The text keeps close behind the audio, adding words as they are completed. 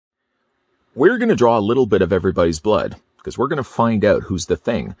We're going to draw a little bit of everybody's blood, because we're going to find out who's the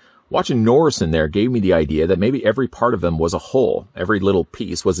thing. Watching Norris in there gave me the idea that maybe every part of him was a whole. Every little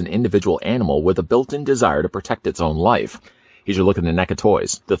piece was an individual animal with a built-in desire to protect its own life. Here's your look at the NECA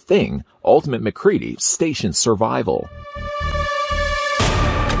toys. The Thing, Ultimate Macready, Station Survival.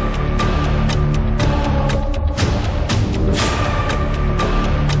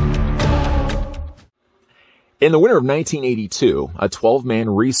 In the winter of 1982, a 12-man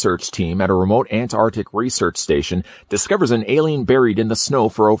research team at a remote Antarctic research station discovers an alien buried in the snow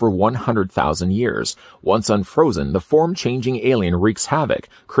for over 100,000 years. Once unfrozen, the form-changing alien wreaks havoc,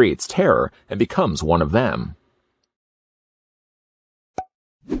 creates terror, and becomes one of them.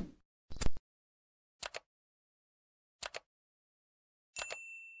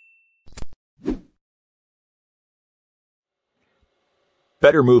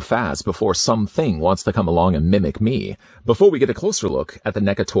 Better move fast before something wants to come along and mimic me. Before we get a closer look at the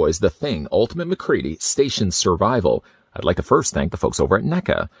NECA toys, The Thing, Ultimate Macready, Station Survival, I'd like to first thank the folks over at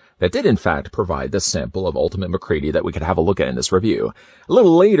NECA that did in fact provide the sample of Ultimate Macready that we could have a look at in this review. A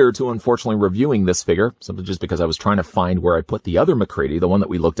little later to unfortunately reviewing this figure, simply just because I was trying to find where I put the other Macready, the one that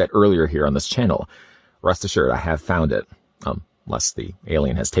we looked at earlier here on this channel. Rest assured, I have found it, unless the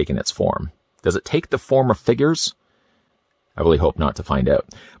alien has taken its form. Does it take the form of figures? I really hope not to find out.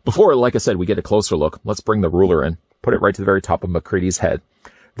 Before, like I said, we get a closer look, let's bring the ruler in, put it right to the very top of Macready's head.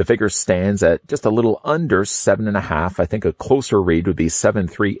 The figure stands at just a little under 7.5. I think a closer read would be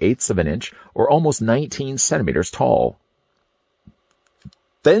 7/3/8 of an inch, or almost 19 centimeters tall.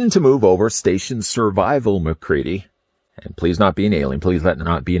 Then to move over, Station Survival Macready. And please not be an alien. Please let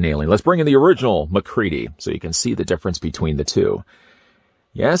not be an alien. Let's bring in the original Macready so you can see the difference between the two.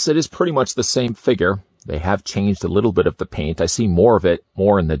 Yes, it is pretty much the same figure. They have changed a little bit of the paint. I see more of it,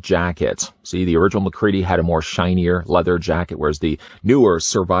 more in the jacket. See, the original Macready had a more shinier leather jacket, whereas the newer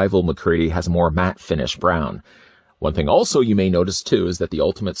Survival Macready has a more matte finish brown. One thing also you may notice too is that the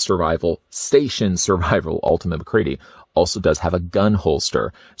Ultimate Survival, Station Survival Ultimate Macready also does have a gun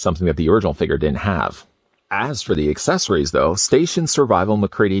holster, something that the original figure didn't have. As for the accessories, though, Station Survival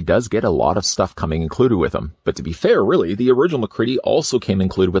Macready does get a lot of stuff coming included with them. But to be fair, really, the original Macready also came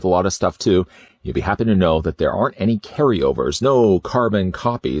included with a lot of stuff, too. You'll be happy to know that there aren't any carryovers, no carbon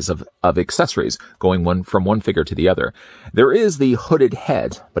copies of accessories going from one figure to the other. There is the hooded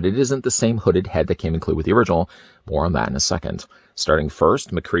head, but it isn't the same hooded head that came included with the original. More on that in a second. Starting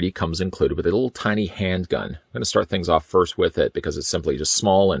first, Macready comes included with a little tiny handgun. I'm going to start things off first with it because it's simply just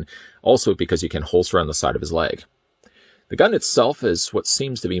small and also because you can holster on the side of his leg. The gun itself is what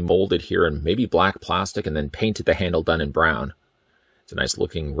seems to be molded here in maybe black plastic and then painted the handle done in brown. It's a nice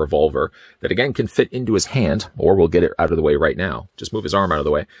looking revolver that again can fit into his hand, or we'll get it out of the way right now. Just move his arm out of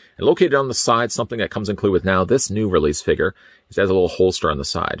the way. And located on the side, something that comes included with now this new release figure, is it has a little holster on the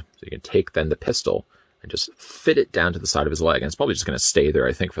side. So you can take then the pistol and just fit it down to the side of his leg. And it's probably just going to stay there,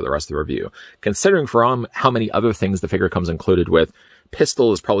 I think, for the rest of the review. Considering for how many other things the figure comes included with,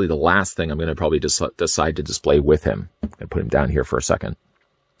 pistol is probably the last thing I'm going to probably decide to display with him. I'm going to put him down here for a second.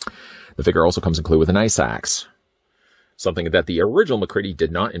 The figure also comes included with an ice axe, something that the original Macready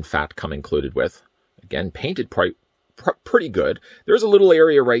did not, in fact, come included with. Again, painted pretty good. There's a little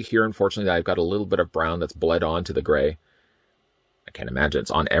area right here, unfortunately, that I've got a little bit of brown that's bled onto the gray. I can't imagine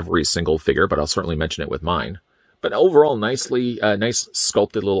it's on every single figure, but I'll certainly mention it with mine. But overall, nice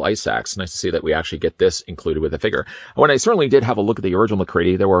sculpted little ice axe. Nice to see that we actually get this included with the figure. When I certainly did have a look at the original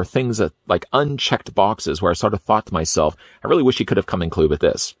Macready, there were things that, like unchecked boxes where I sort of thought to myself, I really wish he could have come included with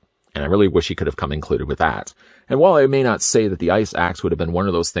this. And I really wish he could have come included with that. And while I may not say that the ice axe would have been one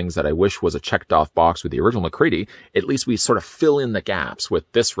of those things that I wish was a checked off box with the original Macready, at least we sort of fill in the gaps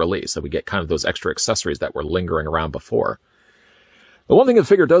with this release, that we get kind of those extra accessories that were lingering around before. The one thing the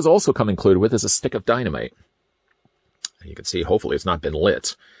figure does also come included with is a stick of dynamite. You can see, hopefully it's not been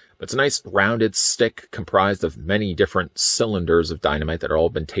lit, but it's a nice rounded stick comprised of many different cylinders of dynamite that are all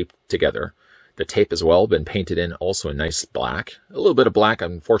been taped together. The tape as well been painted in also a nice black. A little bit of black,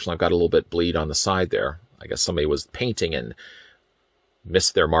 unfortunately I've got a little bit bleed on the side there. I guess somebody was painting and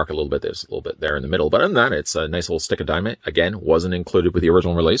missed their mark a little bit. There's a little bit there in the middle, but other than that, it's a nice little stick of dynamite. Again, wasn't included with the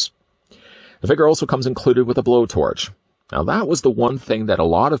original release. The figure also comes included with a blowtorch. Now, that was the one thing that a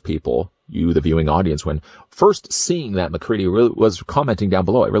lot of people, you, the viewing audience, when first seeing that Macready really was commenting down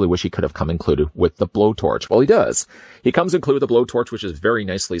below, I really wish he could have come included with the blowtorch. Well, he does. He comes included with the blowtorch, which is very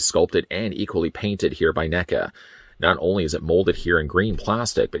nicely sculpted and equally painted here by NECA. Not only is it molded here in green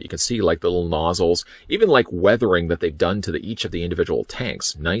plastic, but you can see like the little nozzles, even like weathering that they've done to each of the individual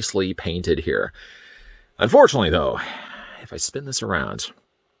tanks. Nicely painted here. Unfortunately, though, if I spin this around,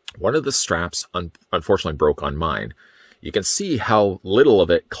 one of the straps unfortunately broke on mine. you can see how little of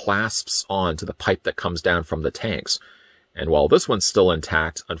it clasps on to the pipe that comes down from the tanks. And while this one's still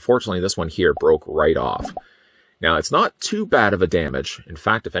intact, unfortunately this one here broke right off. Now, it's not too bad of a damage. In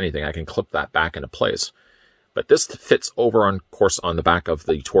fact, if anything, I can clip that back into place. But this fits over, on course, on the back of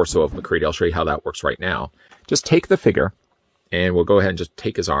the torso of Macready. I'll show you how that works right now. Just take the figure, and we'll go ahead and just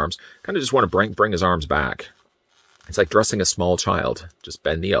take his arms. Kind of just want to bring his arms back. It's like dressing a small child. Just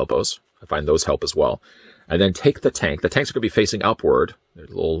bend the elbows. I find those help as well. And then take the tank. The tanks are going to be facing upward. There's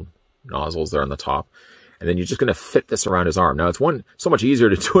little nozzles there on the top. And then you're just going to fit this around his arm. Now, it's so much easier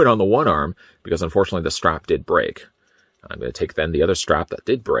to do it on the one arm because, unfortunately, the strap did break. I'm going to take then the other strap that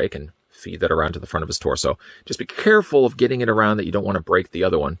did break and feed that around to the front of his torso. Just be careful of getting it around that you don't want to break the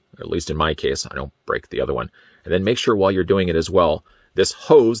other one. Or at least in my case, I don't break the other one. And then make sure while you're doing it as well, this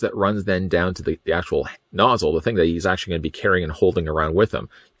hose that runs then down to the actual nozzle, the thing that he's actually going to be carrying and holding around with him,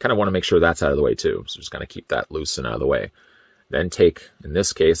 you kind of want to make sure that's out of the way too. So just kind of keep that loose and out of the way. Then take, in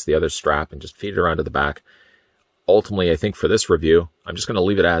this case, the other strap and just feed it around to the back. Ultimately, I think for this review, I'm just going to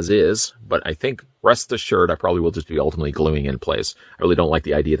leave it as is, but I think, rest assured, I probably will just be ultimately gluing in place. I really don't like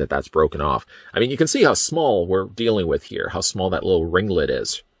the idea that that's broken off. I mean, you can see how small we're dealing with here, how small that little ringlet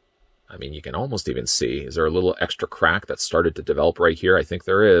is. I mean, you can almost even see, is there a little extra crack that started to develop right here? I think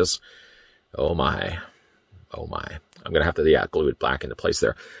there is. Oh my. Oh my. I'm going to have to, yeah, glue it back into place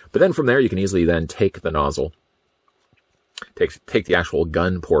there. But then from there, you can easily then take the nozzle, take the actual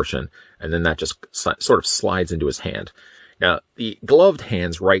gun portion, and then that just sort of slides into his hand. Now, the gloved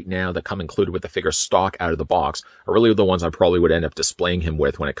hands right now that come included with the figure stock out of the box are really the ones I probably would end up displaying him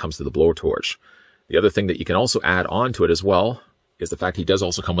with when it comes to the blowtorch. The other thing that you can also add on to it as well is the fact he does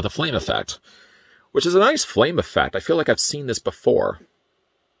also come with a flame effect, which is a nice flame effect. I feel like I've seen this before.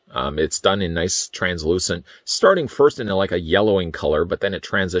 It's done in nice translucent, starting first in like a yellowing color, but then it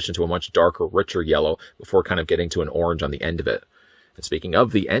transitions to a much darker, richer yellow before kind of getting to an orange on the end of it. And speaking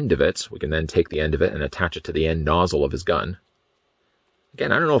of the end of it, we can then take the end of it and attach it to the end nozzle of his gun.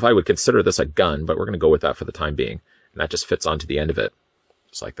 Again, I don't know if I would consider this a gun, but we're going to go with that for the time being. And that just fits onto the end of it,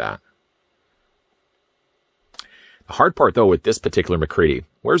 just like that. The hard part, though, with this particular Macready,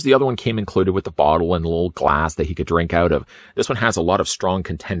 whereas the other one came included with the bottle and a little glass that he could drink out of, this one has a lot of strong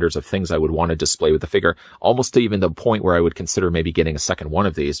contenders of things I would want to display with the figure, almost to even the point where I would consider maybe getting a second one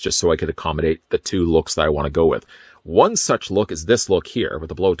of these just so I could accommodate the two looks that I want to go with. One such look is this look here with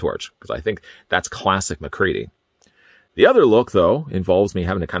the blowtorch, because I think that's classic Macready. The other look, though, involves me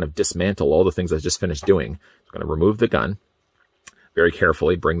having to kind of dismantle all the things I just finished doing. I'm going to remove the gun, very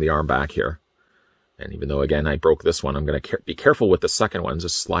carefully bring the arm back here. And even though, again, I broke this one, I'm going to be careful with the second one.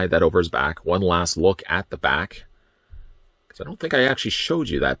 Just slide that over his back. One last look at the back. Because I don't think I actually showed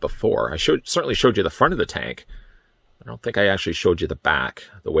you that before. I certainly showed you the front of the tank. I don't think I actually showed you the back,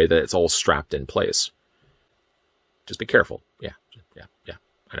 the way that it's all strapped in place. Just be careful. Yeah.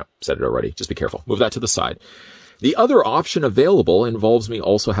 I know, said it already. Just be careful. Move that to the side. The other option available involves me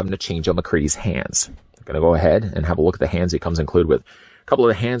also having to change out Macready's hands. I'm going to go ahead and have a look at the hands he comes included with. A couple of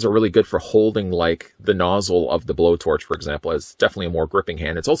the hands are really good for holding like the nozzle of the blowtorch, for example. It's definitely a more gripping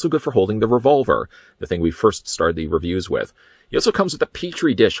hand. It's also good for holding the revolver, the thing we first started the reviews with. He also comes with a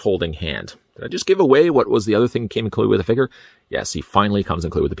petri dish holding hand. Did I just give away what was the other thing came included with the figure? Yes, he finally comes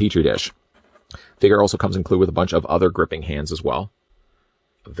included with the petri dish. Figure also comes included with a bunch of other gripping hands as well.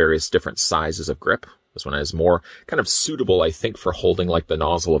 Various different sizes of grip. This one is more kind of suitable, I think, for holding like the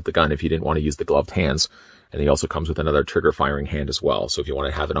nozzle of the gun if you didn't want to use the gloved hands. And he also comes with another trigger firing hand as well. So if you want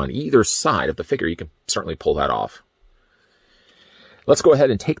to have it on either side of the figure, you can certainly pull that off. Let's go ahead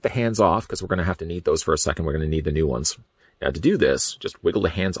and take the hands off because we're going to have to need those for a second. We're going to need the new ones. Now to do this, just wiggle the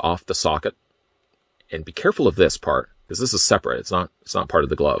hands off the socket and be careful of this part because this is separate. It's not part of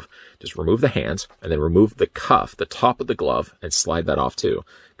the glove. Just remove the hands and then remove the cuff, the top of the glove, and slide that off too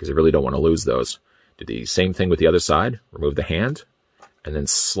because you really don't want to lose those. Do the same thing with the other side. Remove the hand and then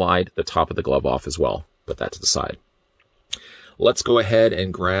slide the top of the glove off as well. Put that to the side. Let's go ahead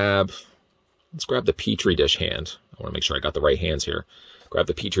and grab the petri dish hand. I want to make sure I got the right hands here. Grab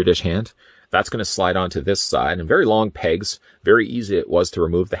the petri dish hand. That's going to slide onto this side. And very long pegs. Very easy it was to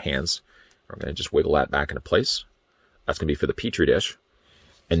remove the hands. I'm going to just wiggle that back into place. That's going to be for the petri dish.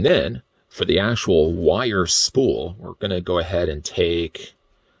 And then for the actual wire spool, we're going to go ahead and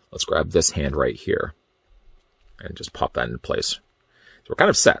let's grab this hand right here and just pop that into place. So we're kind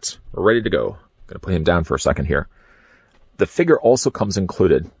of set. We're ready to go. Going to put him down for a second here. The figure also comes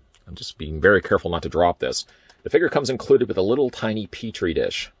included. I'm just being very careful not to drop this. The figure comes included with a little tiny petri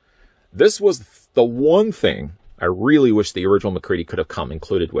dish. This was the one thing I really wish the original Macready could have come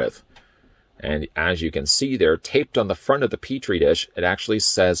included with. And as you can see there, taped on the front of the petri dish, it actually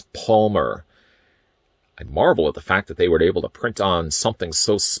says Palmer. I marvel at the fact that they were able to print on something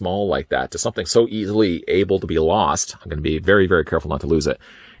so small like that to something so easily able to be lost. I'm going to be very, very careful not to lose it.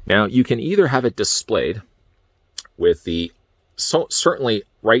 Now, you can either have it displayed with the certainly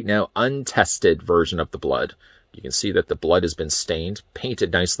right now untested version of the blood. You can see that the blood has been stained,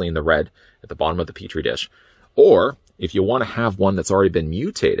 painted nicely in the red at the bottom of the Petri dish. Or if you want to have one that's already been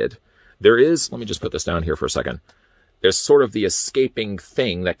mutated, there is, let me just put this down here for a second. There's sort of the escaping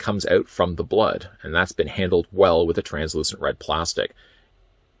thing that comes out from the blood, and that's been handled well with a translucent red plastic.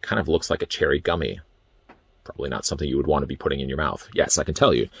 Kind of looks like a cherry gummy. Probably not something you would want to be putting in your mouth. Yes, I can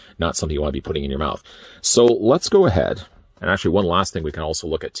tell you, not something you want to be putting in your mouth. So let's go ahead. And actually, one last thing we can also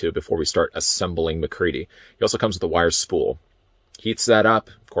look at too before we start assembling Macready. He also comes with a wire spool. Heats that up,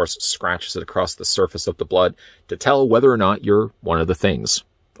 of course, scratches it across the surface of the blood to tell whether or not you're one of the things,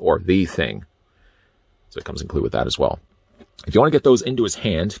 or the thing. So it comes included with that as well. If you want to get those into his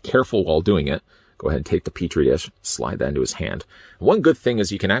hand, careful while doing it, go ahead and take the Petri dish, slide that into his hand. And one good thing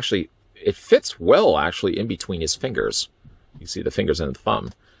is you can actually, it fits well actually in between his fingers. You see the fingers and the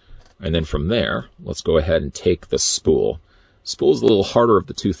thumb. And then from there, let's go ahead and take the spool. Spool is a little harder of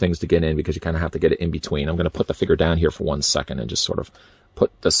the two things to get in because you kind of have to get it in between. I'm going to put the figure down here for 1 second and just sort of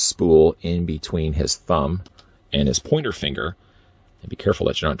put the spool in between his thumb and his pointer finger. And be careful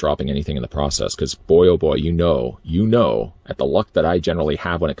that you're not dropping anything in the process, because boy, oh boy, you know, at the luck that I generally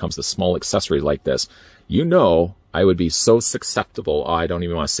have when it comes to small accessories like this, I would be so susceptible. Oh, I don't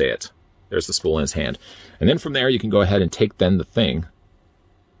even want to say it. There's the spool in his hand. And then from there, you can go ahead and take then the thing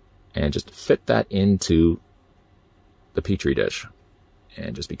and just fit that into the Petri dish.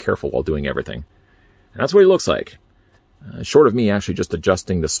 And just be careful while doing everything. And that's what he looks like. Short of me actually just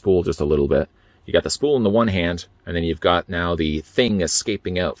adjusting the spool just a little bit. You got the spool in the one hand, and then you've got now the thing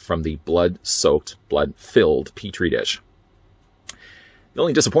escaping out from the blood-soaked, blood-filled Petri dish. The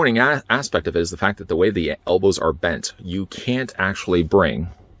only disappointing aspect of it is the fact that the way the elbows are bent, you can't actually bring,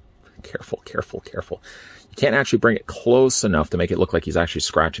 careful, you can't actually bring it close enough to make it look like he's actually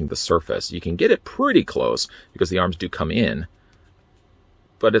scratching the surface. You can get it pretty close because the arms do come in,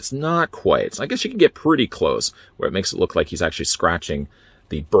 but it's not quite. I guess you can get pretty close where it makes it look like he's actually scratching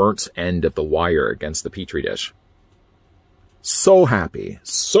the burnt end of the wire against the Petri dish. So happy.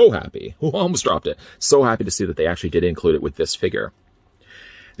 Almost dropped it. So happy to see that they actually did include it with this figure.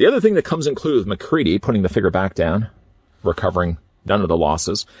 The other thing that comes included with Macready, putting the figure back down, recovering none of the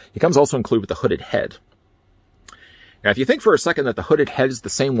losses, he comes also included with the hooded head. Now, if you think for a second that the hooded head is the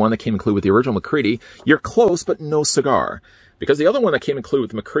same one that came included with the original Macready, you're close, but no cigar. Because the other one that came included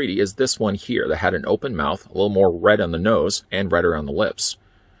with Macready is this one here that had an open mouth, a little more red on the nose, and red around the lips.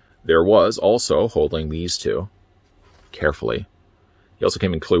 There was also, holding these two carefully, he also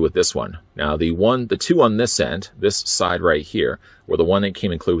came included with this one. Now, the two on this end, this side right here, were the one that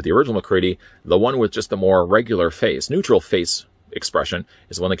came included with the original Macready. The one with just the more regular face, neutral face expression,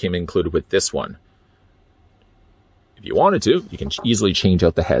 is the one that came included with this one. If you wanted to, you can easily change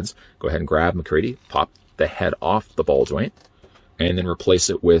out the heads. Go ahead and grab Macready, pop the head off the ball joint, and then replace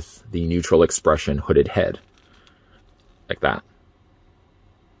it with the neutral expression hooded head. Like that.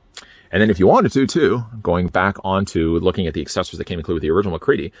 And then if you wanted to, too, going back onto looking at the accessories that came included with the original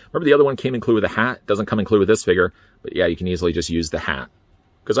Macready, remember the other one came included with a hat? Doesn't come included with this figure, but yeah, you can easily just use the hat.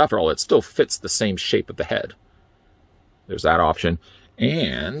 Because after all, it still fits the same shape of the head. There's that option.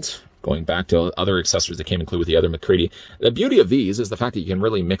 And going back to other accessories that came included with the other Macready, the beauty of these is the fact that you can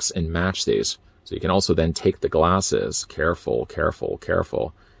really mix and match these. So you can also then take the glasses, careful,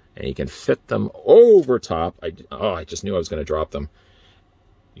 and you can fit them over top. I just knew I was going to drop them.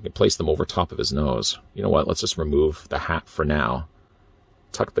 You can place them over top of his nose. You know what? Let's just remove the hat for now.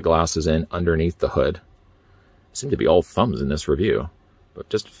 Tuck the glasses in underneath the hood. Seem to be all thumbs in this review, but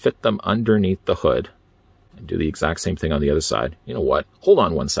just fit them underneath the hood and do the exact same thing on the other side. You know what? Hold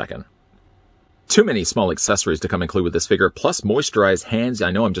on 1 second. Too many small accessories to come included with this figure, plus moisturized hands.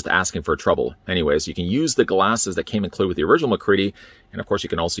 I know I'm just asking for trouble. Anyways, you can use the glasses that came included with the original Macready, and of course you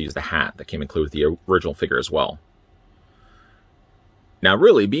can also use the hat that came included with the original figure as well. Now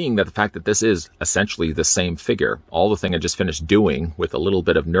really, being that the fact that this is essentially the same figure, all the thing I just finished doing with a little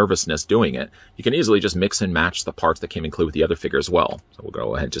bit of nervousness doing it, you can easily just mix and match the parts that came included with the other figure as well. So we'll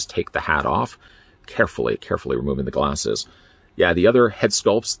go ahead and just take the hat off, carefully removing the glasses. Yeah, the other head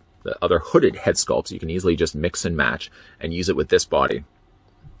sculpts, the other hooded head sculpts, you can easily just mix and match and use it with this body.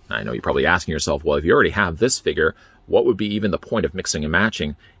 I know you're probably asking yourself, well, if you already have this figure, what would be even the point of mixing and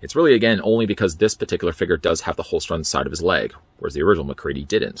matching? It's really, again, only because this particular figure does have the holster on the side of his leg, whereas the original Macready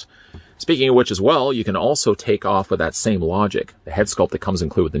didn't. Speaking of which as well, you can also take off with that same logic the head sculpt that comes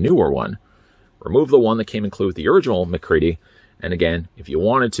included with the newer one, remove the one that came included with the original Macready, And again, if you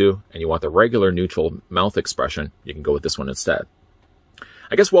wanted to, and you want the regular neutral mouth expression, you can go with this one instead.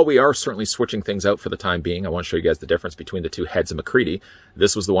 I guess while we are certainly switching things out for the time being, I want to show you guys the difference between the two heads of Macready.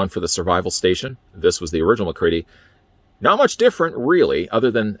 This was the one for the survival station. This was the original Macready. Not much different, really,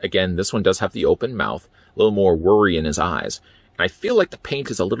 other than, again, this one does have the open mouth, a little more worry in his eyes. And I feel like the paint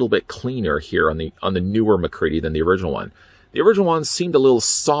is a little bit cleaner here on the newer Macready than the original one. The original one seemed a little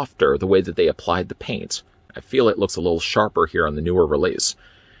softer, the way that they applied the paint. I feel it looks a little sharper here on the newer release.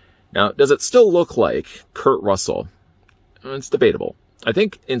 Now, does it still look like Kurt Russell? It's debatable. I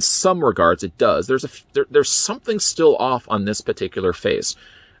think in some regards it does. There's something still off on this particular face.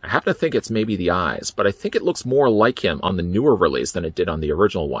 I happen to think it's maybe the eyes, but I think it looks more like him on the newer release than it did on the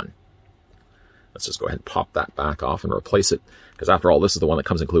original one. Let's just go ahead and pop that back off and replace it, because after all, this is the one that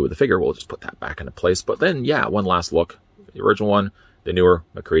comes included with the figure. We'll just put that back into place. But then, yeah, one last look. The original one, the newer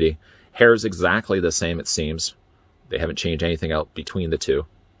Macready. Hair is exactly the same, it seems. They haven't changed anything out between the two.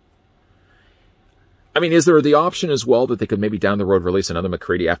 I mean, is there the option as well that they could maybe down the road release another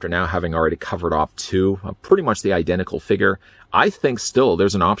Macready after now having already covered off two, pretty much the identical figure? I think still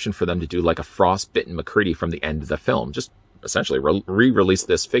there's an option for them to do like a frostbitten Macready from the end of the film. Just essentially re-release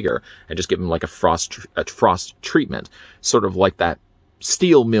this figure and just give him like a frost treatment, sort of like that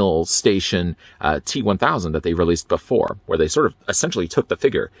steel mill station T1000 that they released before, where they sort of essentially took the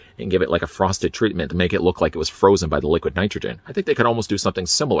figure and give it like a frosted treatment to make it look like it was frozen by the liquid nitrogen. I think they could almost do something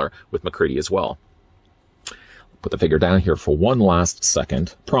similar with Macready as well. Put the figure down here for one last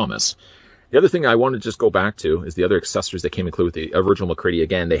second. Promise. The other thing I want to just go back to is the other accessories that came included with the original Macready.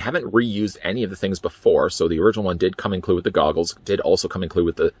 Again, they haven't reused any of the things before, so the original one did come included with the goggles, did also come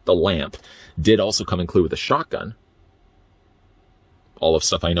included with the lamp, did also come included with the shotgun. All of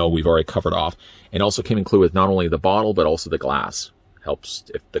stuff I know we've already covered off, and also came included with not only the bottle, but also the glass. Helps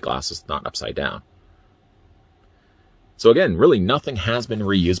if the glass is not upside down. So again, really nothing has been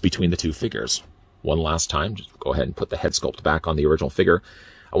reused between the two figures. One last time, just go ahead and put the head sculpt back on the original figure.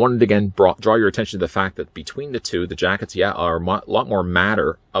 I wanted to again draw your attention to the fact that between the two, the jackets, yeah, are a lot more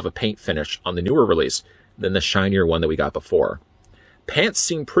matter of a paint finish on the newer release than the shinier one that we got before. Pants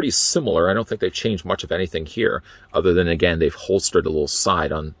seem pretty similar. I don't think they've changed much of anything here, other than, again, they've holstered a little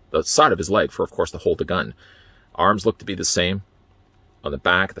side on the side of his leg for, of course, to hold the gun. Arms look to be the same. On the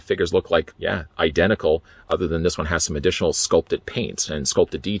back, the figures look like, yeah, identical, other than this one has some additional sculpted paint and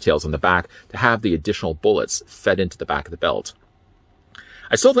sculpted details on the back to have the additional bullets fed into the back of the belt.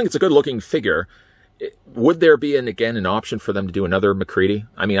 I still think it's a good-looking figure. Would there be, again, an option for them to do another Macready?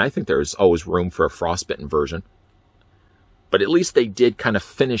 I mean, I think there's always room for a frostbitten version. But at least they did kind of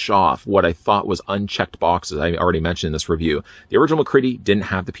finish off what I thought was unchecked boxes I already mentioned in this review. The original Macready didn't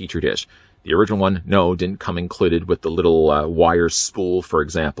have the Petri dish. The original one, no, didn't come included with the little wire spool, for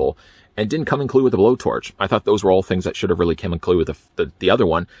example, and didn't come included with the blowtorch. I thought those were all things that should have really come included with the other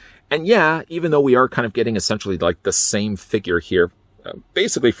one. And yeah, even though we are kind of getting essentially like the same figure here,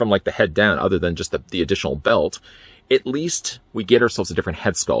 basically from like the head down, other than just the additional belt, at least we get ourselves a different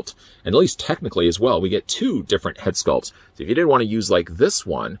head sculpt. And at least technically as well, we get two different head sculpts. So if you didn't want to use like this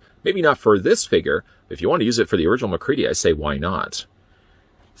one, maybe not for this figure, but if you want to use it for the original Macready, I say why not?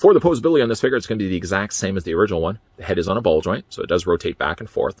 For the posability on this figure, it's going to be the exact same as the original one. The head is on a ball joint, so it does rotate back and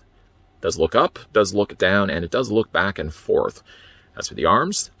forth. It does look up, does look down, and it does look back and forth. As for the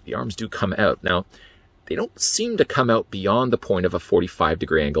arms do come out. Now, they don't seem to come out beyond the point of a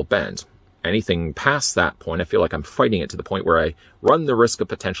 45-degree angle bend. Anything past that point, I feel like I'm fighting it to the point where I run the risk of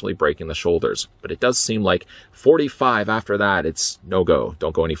potentially breaking the shoulders. But it does seem like 45 after that, it's no-go.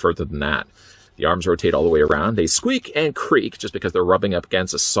 Don't go any further than that. The arms rotate all the way around. They squeak and creak just because they're rubbing up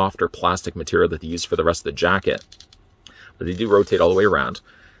against a softer plastic material that they use for the rest of the jacket. But they do rotate all the way around.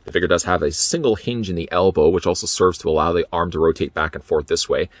 The figure does have a single hinge in the elbow, which also serves to allow the arm to rotate back and forth this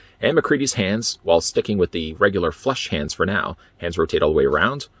way. And Macready's hands, while sticking with the regular flesh hands for now, hands rotate all the way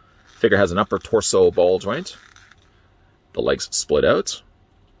around. The figure has an upper torso ball joint. The legs split out.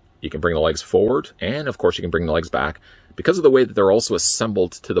 You can bring the legs forward, and of course you can bring the legs back. Because of the way that they're also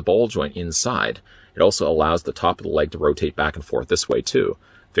assembled to the ball joint inside, it also allows the top of the leg to rotate back and forth this way too.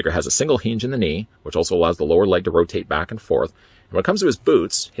 The figure has a single hinge in the knee, which also allows the lower leg to rotate back and forth. And when it comes to his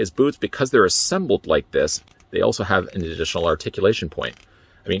boots, because they're assembled like this, they also have an additional articulation point.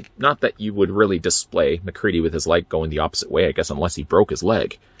 I mean, not that you would really display Macready with his leg going the opposite way, I guess, unless he broke his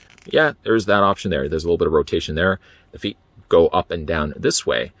leg. Yeah, there's that option there. There's a little bit of rotation there. The feet go up and down this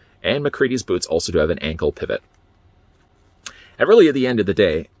way. And Macready's boots also do have an ankle pivot. And really, at the end of the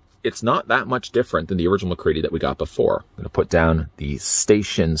day, it's not that much different than the original Macready that we got before. I'm going to put down the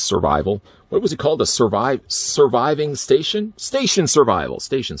Station Survival. What was it called? A surviving station? Station Survival.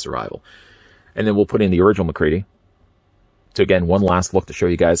 Station Survival. And then we'll put in the original Macready. So again, one last look to show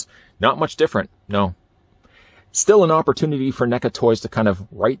you guys. Not much different. No. Still an opportunity for NECA Toys to kind of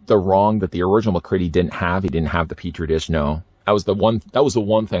right the wrong that the original Macready didn't have. He didn't have the Petri dish. No. That was the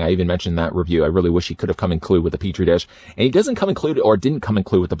one thing I even mentioned in that review. I really wish he could have come included with the Petri dish. And he doesn't come included, or didn't come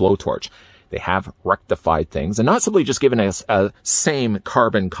included with the blowtorch. They have rectified things and not simply just given us a same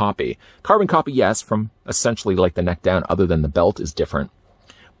carbon copy. Carbon copy, yes, from essentially like the neck down, other than the belt is different.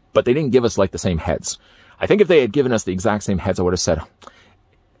 But they didn't give us like the same heads. I think if they had given us the exact same heads, I would have said,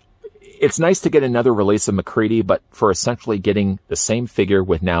 it's nice to get another release of Macready, but for essentially getting the same figure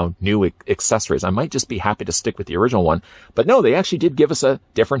with now new accessories, I might just be happy to stick with the original one. But no, they actually did give us a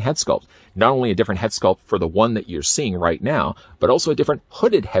different head sculpt. Not only a different head sculpt for the one that you're seeing right now, but also a different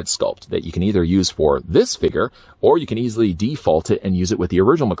hooded head sculpt that you can either use for this figure, or you can easily default it and use it with the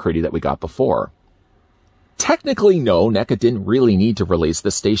original Macready that we got before. Technically, no, NECA didn't really need to release the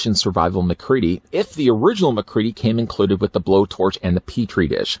Station Survival Macready if the original Macready came included with the blowtorch and the Petri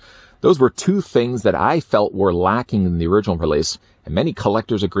dish. Those were two things that I felt were lacking in the original release, and many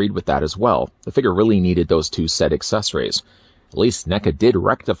collectors agreed with that as well. The figure really needed those two set accessories. At least NECA did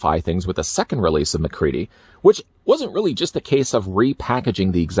rectify things with the second release of Macready, which wasn't really just a case of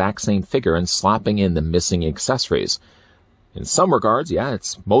repackaging the exact same figure and slapping in the missing accessories. In some regards, yeah,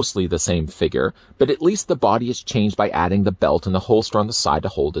 it's mostly the same figure, but at least the body is changed by adding the belt and the holster on the side to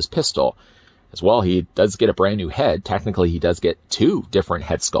hold his pistol. As well, he does get a brand new head. Technically, he does get two different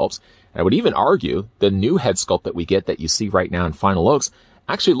head sculpts. And I would even argue the new head sculpt that we get that you see right now in final looks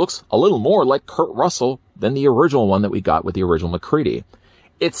actually looks a little more like Kurt Russell than the original one that we got with the original Macready.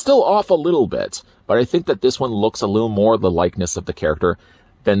 It's still off a little bit, but I think that this one looks a little more the likeness of the character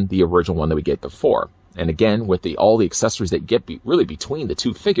than the original one that we get before. And again, with all the accessories that you get really between the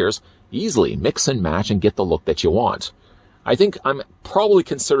two figures, easily mix and match and get the look that you want. I think I'm probably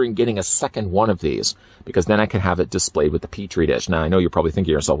considering getting a second one of these, because then I can have it displayed with the Petri dish. Now, I know you're probably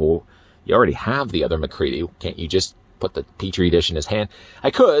thinking to yourself, well, you already have the other Macready. Can't you just put the Petri dish in his hand? I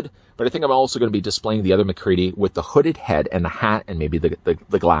could, but I think I'm also going to be displaying the other Macready with the hooded head and the hat and maybe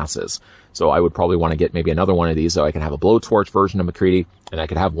the glasses. So I would probably want to get maybe another one of these so I can have a blowtorch version of Macready, and I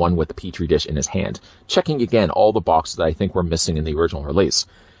could have one with the Petri dish in his hand. Checking again all the boxes that I think were missing in the original release.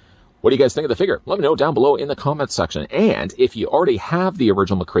 What do you guys think of the figure? Let me know down below in the comments section. And if you already have the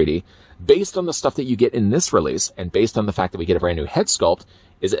original Macready, based on the stuff that you get in this release, and based on the fact that we get a brand new head sculpt,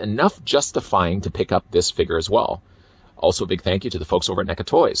 is it enough justifying to pick up this figure as well? Also, a big thank you to the folks over at NECA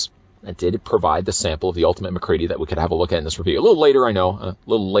Toys that did provide the sample of the Ultimate Macready that we could have a look at in this review. A little later, I know, a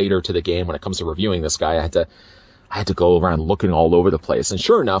little later to the game when it comes to reviewing this guy. I had to go around looking all over the place. And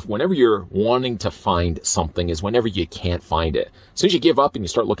sure enough, whenever you're wanting to find something is whenever you can't find it. As soon as you give up and you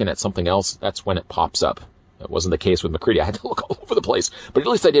start looking at something else, that's when it pops up. That wasn't the case with Macready. I had to look all over the place. But at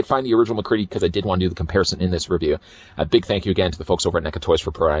least I did find the original Macready because I did want to do the comparison in this review. A big thank you again to the folks over at NECA Toys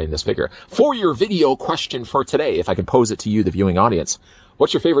for providing this figure. For your video question for today, if I can pose it to you, the viewing audience,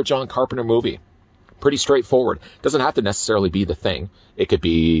 what's your favorite John Carpenter movie? Pretty straightforward. Doesn't have to necessarily be The Thing. It could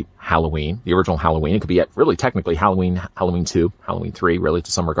be Halloween, the original Halloween. It could be really technically Halloween, Halloween 2, Halloween 3, really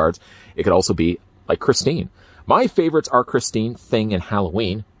to some regards. It could also be like Christine. My favorites are Christine, Thing, and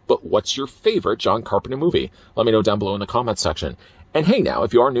Halloween. But what's your favorite John Carpenter movie? Let me know down below in the comments section. And hey now,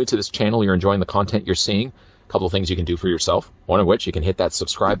 if you are new to this channel, you're enjoying the content you're seeing, a couple of things you can do for yourself. One of which, you can hit that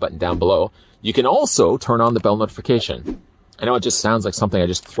subscribe button down below. You can also turn on the bell notification. I know it just sounds like something I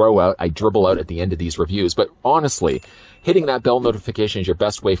just throw out, I dribble out at the end of these reviews, but honestly, hitting that bell notification is your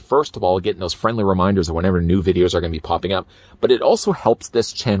best way, first of all, getting those friendly reminders of whenever new videos are going to be popping up, but it also helps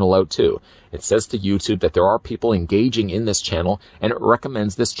this channel out too. It says to YouTube that there are people engaging in this channel, and it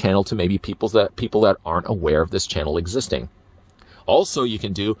recommends this channel to maybe people that aren't aware of this channel existing. Also, you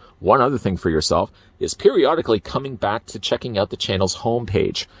can do one other thing for yourself, is periodically coming back to checking out the channel's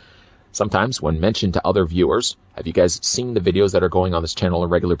homepage. Sometimes when mentioned to other viewers, have you guys seen the videos that are going on this channel on a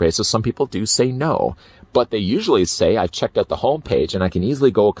regular basis? Some people do say no, but they usually say, I've checked out the homepage, and I can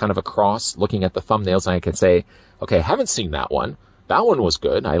easily go kind of across looking at the thumbnails, and I can say, okay, I haven't seen that one. That one was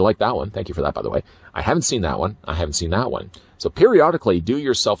good. I like that one. Thank you for that, by the way. I haven't seen that one. I haven't seen that one. So periodically do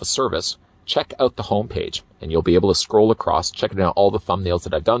yourself a service, check out the homepage, and you'll be able to scroll across, check out all the thumbnails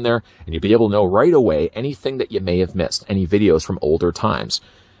that I've done there, and you'll be able to know right away anything that you may have missed, any videos from older times.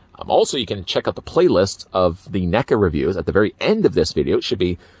 Also, you can check out the playlist of the NECA reviews at the very end of this video. It should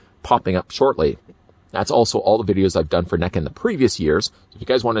be popping up shortly. That's also all the videos I've done for NECA in the previous years. So if you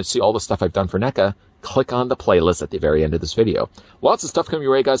guys want to see all the stuff I've done for NECA, click on the playlist at the very end of this video. Lots of stuff coming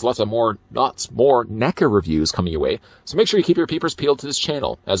your way, guys. Lots more NECA reviews coming your way. So make sure you keep your peepers peeled to this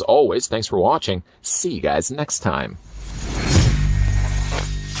channel. As always, thanks for watching. See you guys next time.